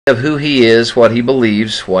of who he is, what he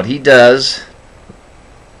believes, what he does.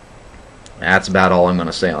 That's about all I'm going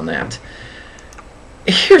to say on that.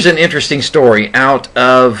 Here's an interesting story out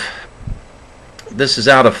of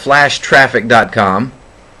flashtraffic.com.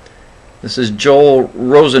 This is Joel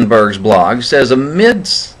Rosenberg's blog. It says,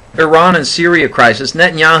 amidst Iran and Syria crisis,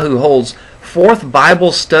 Netanyahu holds fourth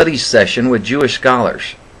Bible study session with Jewish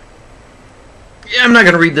scholars. Yeah, I'm not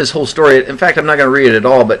going to read this whole story. In fact, I'm not going to read it at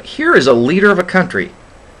all. But here is a leader of a country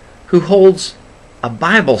who holds a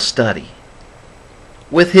Bible study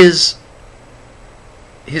with his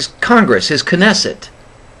Congress, his Knesset,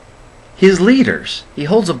 his leaders. He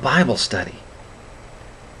holds a Bible study.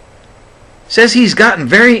 Says he's gotten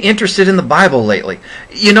very interested in the Bible lately.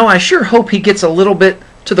 You know, I sure hope he gets a little bit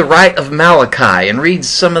to the right of Malachi and reads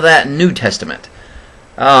some of that New Testament.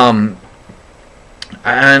 I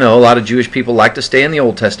know a lot of Jewish people like to stay in the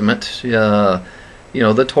Old Testament. You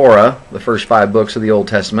know, the Torah, the first 5 books of the Old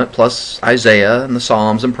Testament, plus Isaiah and the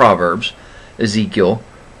Psalms and Proverbs, Ezekiel.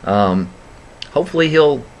 Hopefully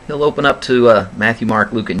he'll open up to Matthew,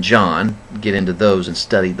 Mark, Luke, and John, get into those and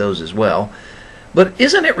study those as well. But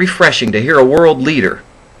isn't it refreshing to hear a world leader,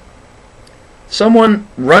 someone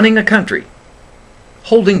running a country,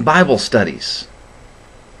 holding Bible studies?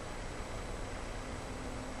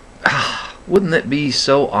 Wouldn't it be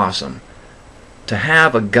so awesome to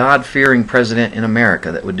have a God-fearing president in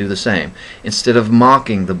America that would do the same, instead of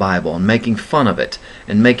mocking the Bible and making fun of it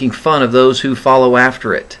and making fun of those who follow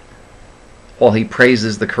after it while he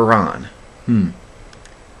praises the Quran?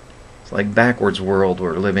 It's like backwards world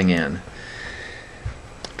we're living in.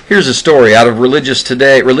 Here's a story out of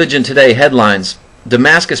Religion Today headlines.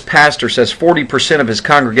 Damascus pastor says 40% of his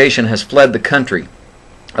congregation has fled the country.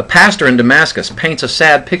 A pastor in Damascus paints a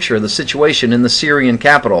sad picture of the situation in the Syrian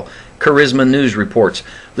capital, Charisma News reports.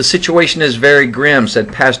 The situation is very grim,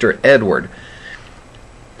 said Pastor Edward.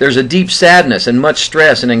 There's a deep sadness and much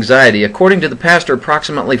stress and anxiety. According to the pastor,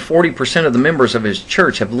 approximately 40% of the members of his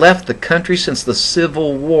church have left the country since the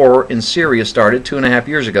civil war in Syria started 2.5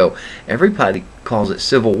 years ago. Everybody calls it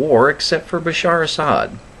civil war except for Bashar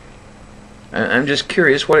al-Assad. I'm just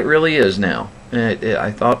curious what it really is now.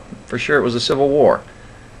 I thought for sure it was a civil war.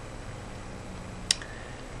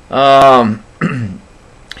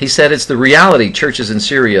 He said it's the reality churches in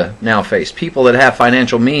Syria now face. People that have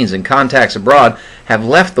financial means and contacts abroad have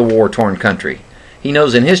left the war-torn country. He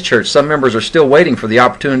knows in his church some members are still waiting for the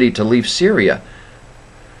opportunity to leave Syria.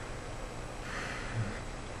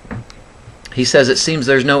 He says it seems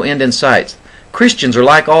there's no end in sight. Christians are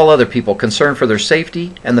like all other people, concerned for their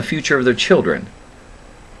safety and the future of their children.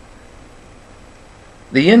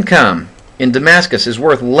 The income in Damascus is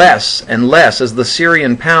worth less and less as the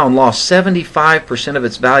Syrian pound lost 75% of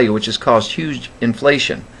its value, which has caused huge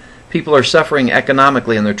inflation. People are suffering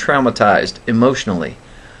economically and they're traumatized emotionally.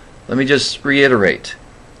 Let me just reiterate.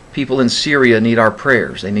 People in Syria need our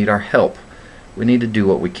prayers. They need our help. We need to do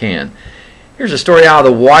what we can. Here's a story out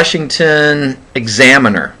of the Washington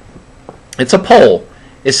Examiner. It's a poll.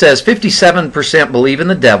 It says 57% believe in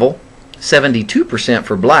the devil, 72%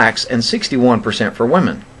 for blacks, and 61% for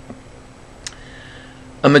women.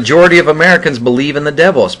 A majority of Americans believe in the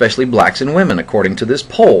devil, especially blacks and women, according to this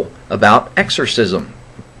poll about exorcism.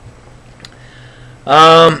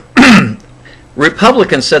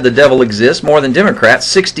 Republicans said the devil exists more than Democrats,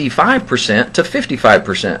 65% to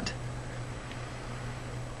 55%.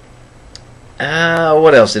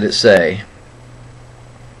 What else did it say?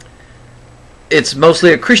 It's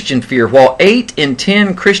mostly a Christian fear. While 8 in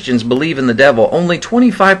 10 Christians believe in the devil, only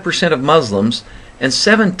 25% of Muslims and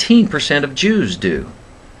 17% of Jews do.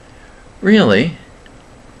 Really?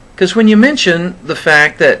 Because when you mention the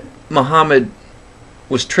fact that Muhammad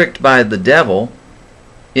was tricked by the devil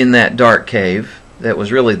in that dark cave, that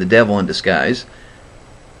was really the devil in disguise,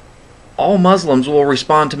 all Muslims will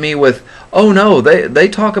respond to me with, oh no, they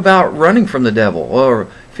talk about running from the devil or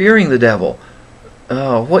fearing the devil,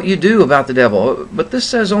 what you do about the devil. But this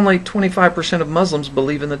says only 25% of Muslims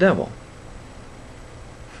believe in the devil.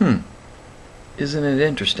 Isn't it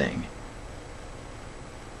interesting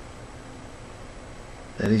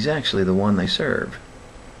that he's actually the one they serve?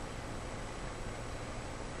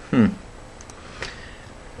 Are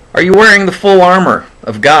you wearing the full armor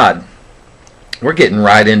of God? We're getting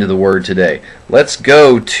right into the Word today. Let's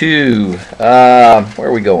go to, where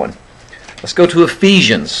are we going? Let's go to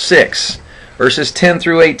Ephesians 6, verses 10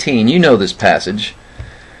 through 18. You know this passage.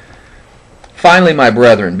 Finally, my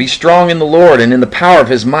brethren, be strong in the Lord and in the power of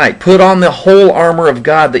His might. Put on the whole armor of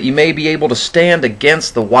God, that you may be able to stand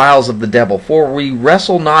against the wiles of the devil. For we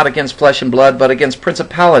wrestle not against flesh and blood, but against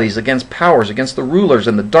principalities, against powers, against the rulers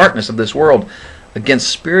in the darkness of this world, against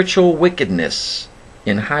spiritual wickedness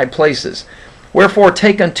in high places. Wherefore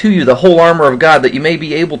take unto you the whole armor of God, that you may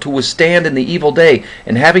be able to withstand in the evil day,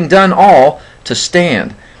 and having done all, to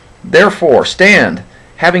stand. Therefore stand,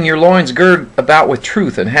 having your loins girded about with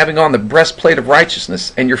truth, and having on the breastplate of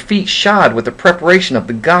righteousness, and your feet shod with the preparation of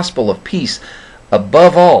the gospel of peace.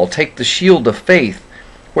 Above all, take the shield of faith,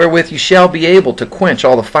 wherewith you shall be able to quench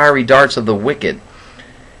all the fiery darts of the wicked.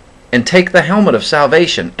 And take the helmet of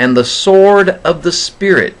salvation, and the sword of the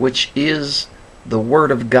Spirit, which is the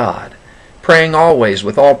Word of God, praying always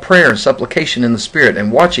with all prayer and supplication in the Spirit,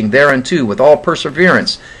 and watching thereunto with all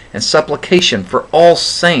perseverance and supplication for all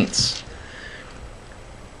saints.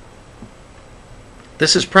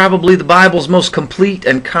 This is probably the Bible's most complete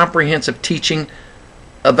and comprehensive teaching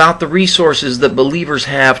about the resources that believers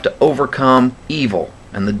have to overcome evil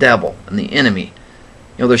and the devil and the enemy.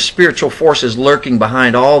 You know, there's spiritual forces lurking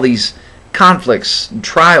behind all these conflicts, and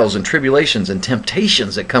trials and tribulations and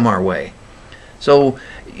temptations that come our way. So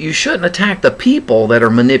you shouldn't attack the people that are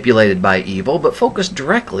manipulated by evil, but focus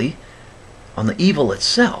directly on the evil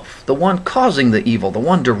itself, the one causing the evil, the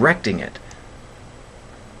one directing it.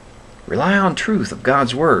 Rely on truth of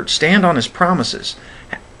God's Word. Stand on His promises.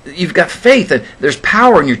 You've got faith, and there's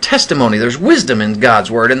power in your testimony. There's wisdom in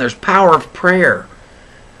God's Word, and there's power of prayer.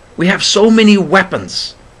 We have so many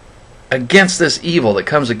weapons against this evil that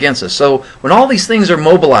comes against us. So when all these things are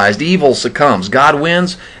mobilized, evil succumbs. God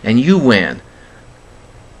wins, and you win.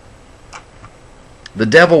 The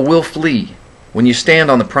devil will flee when you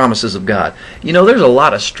stand on the promises of God. You know, there's a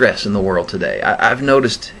lot of stress in the world today. I've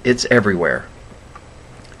noticed it's everywhere.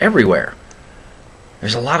 Everywhere.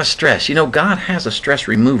 There's a lot of stress. You know, God has a stress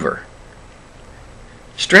remover.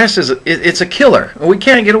 Stress it's a killer. We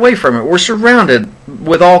can't get away from it. We're surrounded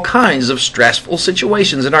with all kinds of stressful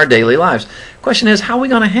situations in our daily lives. The question is, how are we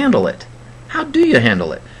going to handle it? How do you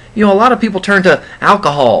handle it? You know, a lot of people turn to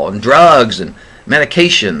alcohol and drugs and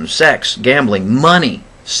medication, sex, gambling, money,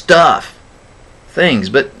 stuff, things,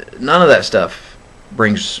 but none of that stuff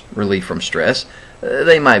brings relief from stress.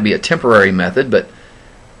 They might be a temporary method, but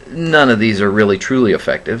none of these are really truly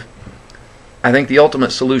effective. I think the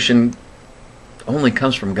ultimate solution only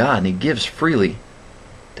comes from God, and He gives freely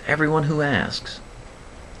to everyone who asks.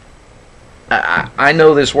 I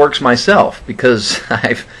know this works myself because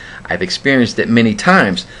I've experienced it many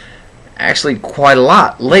times, actually quite a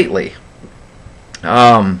lot lately.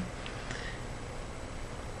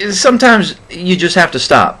 Sometimes you just have to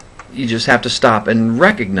stop. You just have to stop and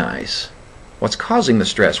recognize what's causing the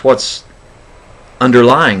stress, what's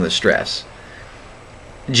underlying the stress.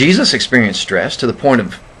 Jesus experienced stress to the point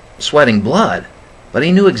of sweating blood, but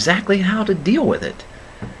He knew exactly how to deal with it.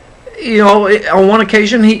 You know, on one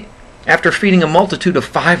occasion, after feeding a multitude of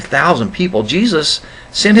 5,000 people, Jesus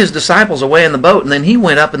sent His disciples away in the boat, and then He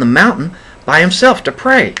went up in the mountain by Himself to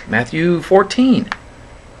pray. Matthew 14.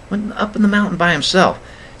 Went up in the mountain by Himself.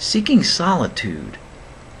 Seeking solitude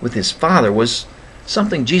with His Father was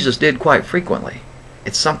something Jesus did quite frequently.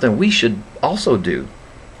 It's something we should also do,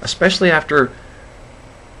 especially after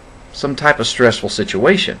some type of stressful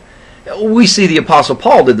situation. We see the Apostle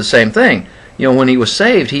Paul did the same thing. You know, when he was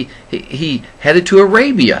saved, he headed to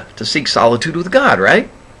Arabia to seek solitude with God, right?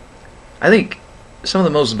 I think some of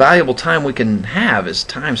the most valuable time we can have is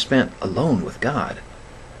time spent alone with God.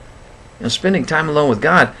 You know, spending time alone with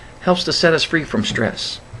God helps to set us free from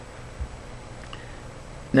stress.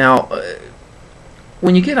 Now,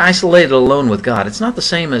 when you get isolated alone with God, it's not the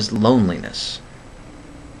same as loneliness.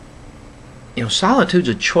 You know, solitude's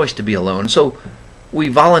a choice to be alone, so we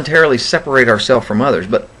voluntarily separate ourselves from others.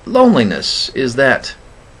 But loneliness is that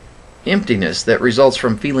emptiness that results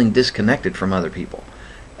from feeling disconnected from other people,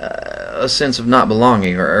 a sense of not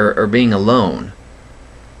belonging or being alone.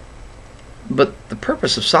 But the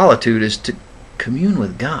purpose of solitude is to commune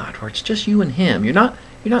with God, where it's just you and Him. You're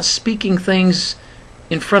not speaking things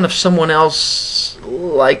in front of someone else,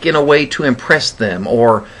 like in a way to impress them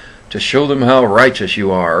or to show them how righteous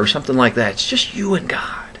you are or something like that. It's just you and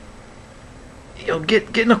God. You know,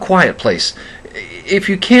 get in a quiet place. If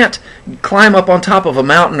you can't climb up on top of a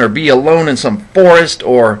mountain or be alone in some forest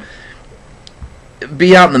or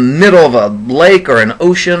be out in the middle of a lake or an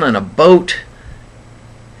ocean in a boat,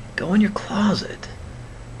 go in your closet.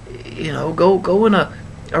 You know, go in a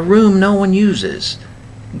room no one uses.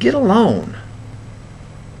 Get alone.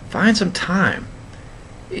 Find some time.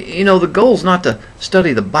 You know, the goal's not to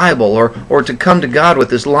study the Bible or to come to God with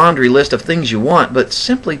this laundry list of things you want, but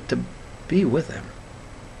simply to be with Him,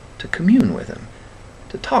 to commune with Him,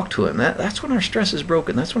 to talk to Him. That's when our stress is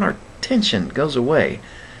broken. That's when our tension goes away.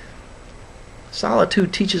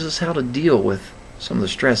 Solitude teaches us how to deal with some of the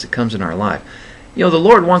stress that comes in our life. You know, the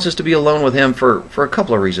Lord wants us to be alone with Him for a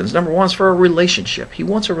couple of reasons. Number one is for a relationship. He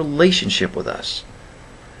wants a relationship with us.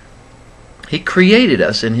 He created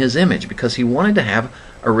us in His image because He wanted to have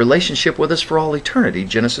a relationship with us for all eternity.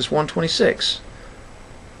 Genesis 1:26.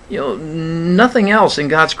 You know, nothing else in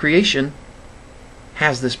God's creation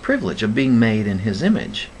has this privilege of being made in His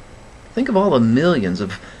image. Think of all the millions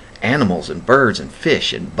of animals and birds and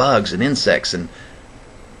fish and bugs and insects and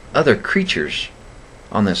other creatures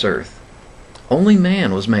on this earth. Only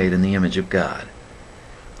man was made in the image of God.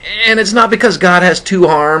 And it's not because God has 2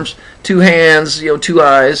 arms, 2 hands, 2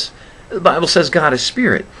 eyes. The Bible says God is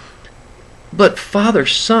spirit. But Father,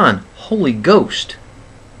 Son, Holy Ghost.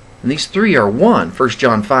 And these 3 are one. 1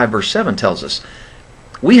 John 5 verse 7 tells us.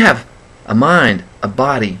 We have a mind, a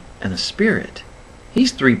body, and a spirit.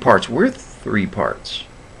 He's 3 parts. We're 3 parts.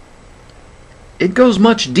 It goes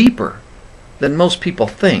much deeper than most people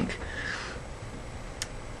think.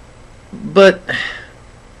 But,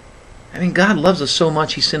 I mean, God loves us so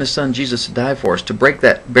much, He sent His Son Jesus to die for us, to break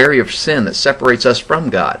that barrier of sin that separates us from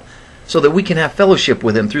God, so that we can have fellowship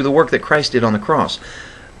with Him through the work that Christ did on the cross.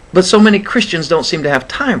 But so many Christians don't seem to have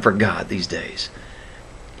time for God these days.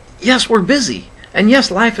 Yes, we're busy, and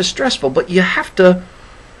yes, life is stressful, but you have to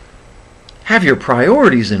have your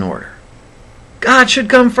priorities in order. God should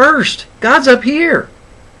come first. God's up here.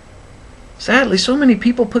 Sadly, so many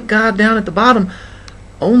people put God down at the bottom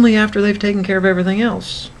only after they've taken care of everything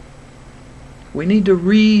else. We need to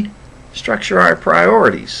restructure our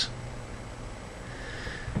priorities.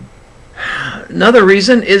 Another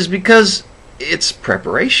reason is because it's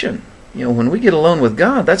preparation. You know, when we get alone with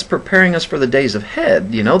God, that's preparing us for the days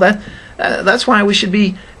ahead. You know, that's why we should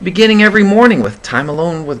be beginning every morning with time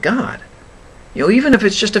alone with God. You know, even if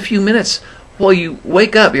it's just a few minutes while you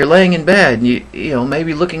wake up, you're laying in bed, and you know,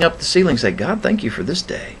 maybe looking up at the ceiling, say, God, thank you for this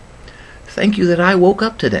day. Thank you that I woke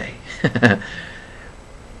up today.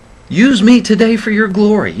 Use me today for your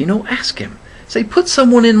glory. You know, ask Him. Say, put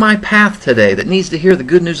someone in my path today that needs to hear the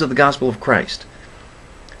good news of the gospel of Christ.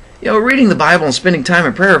 You know, reading the Bible and spending time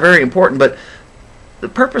in prayer are very important, but the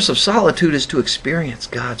purpose of solitude is to experience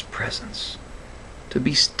God's presence, to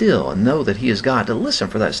be still and know that He is God, to listen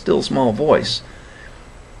for that still small voice.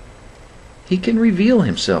 He can reveal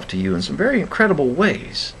Himself to you in some very incredible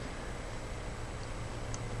ways.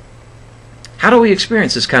 How do we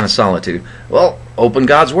experience this kind of solitude? Well, open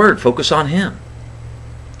God's Word, focus on Him.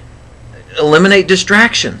 Eliminate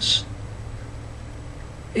distractions.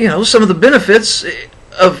 You know, some of the benefits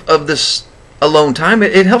of this alone time,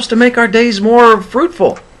 it helps to make our days more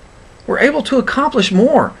fruitful. We're able to accomplish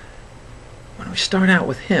more when we start out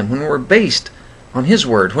with Him, when we're based on His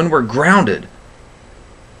Word, when we're grounded,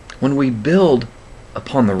 when we build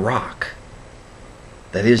upon the rock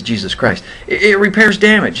that is Jesus Christ. It repairs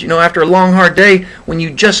damage. You know, after a long, hard day, when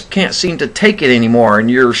you just can't seem to take it anymore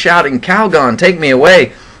and you're shouting, Calgon, take me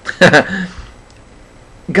away,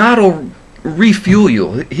 God will refuel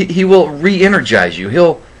you. He will re-energize you.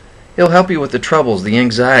 He'll help you with the troubles, the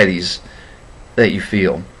anxieties that you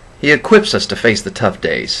feel. He equips us to face the tough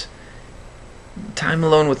days. Time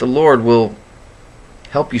alone with the Lord will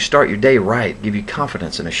help you start your day right, give you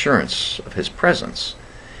confidence and assurance of His presence.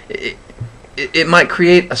 It might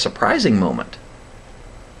create a surprising moment.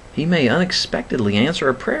 He may unexpectedly answer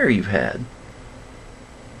a prayer you've had.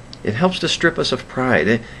 It helps to strip us of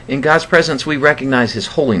pride. In God's presence, we recognize His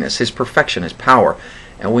holiness, His perfection, His power,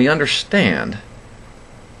 and we understand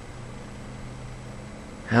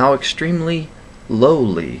how extremely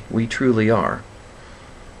lowly we truly are.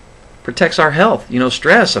 Protects our health. You know,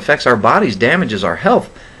 stress affects our bodies, damages our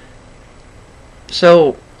health.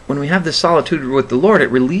 So, when we have this solitude with the Lord, it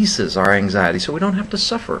releases our anxiety so we don't have to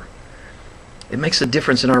suffer. It makes a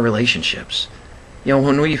difference in our relationships. You know,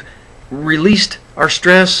 when we've released our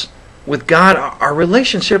stress with God, our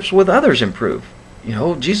relationships with others improve. You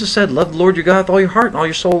know, Jesus said, love the Lord your God with all your heart and all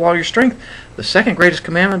your soul and all your strength. The second greatest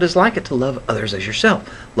commandment is like it, to love others as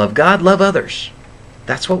yourself. Love God, love others.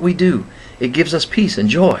 That's what we do. It gives us peace and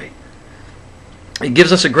joy. It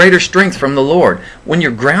gives us a greater strength from the Lord. When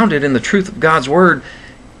you're grounded in the truth of God's Word,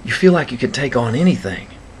 you feel like you can take on anything.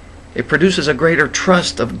 It produces a greater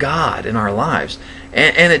trust of God in our lives.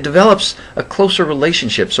 And it develops a closer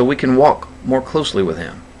relationship so we can walk more closely with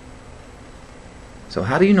Him. So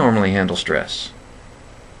how do you normally handle stress?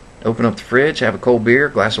 Open up the fridge, have a cold beer,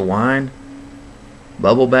 glass of wine,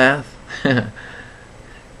 bubble bath.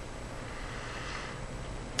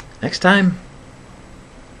 Next time,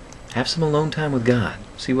 have some alone time with God.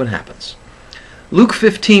 See what happens. Luke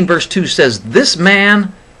 15 verse 2 says, this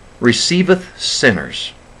man receiveth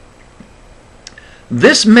sinners.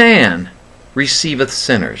 This man receiveth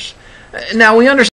sinners. Now we understand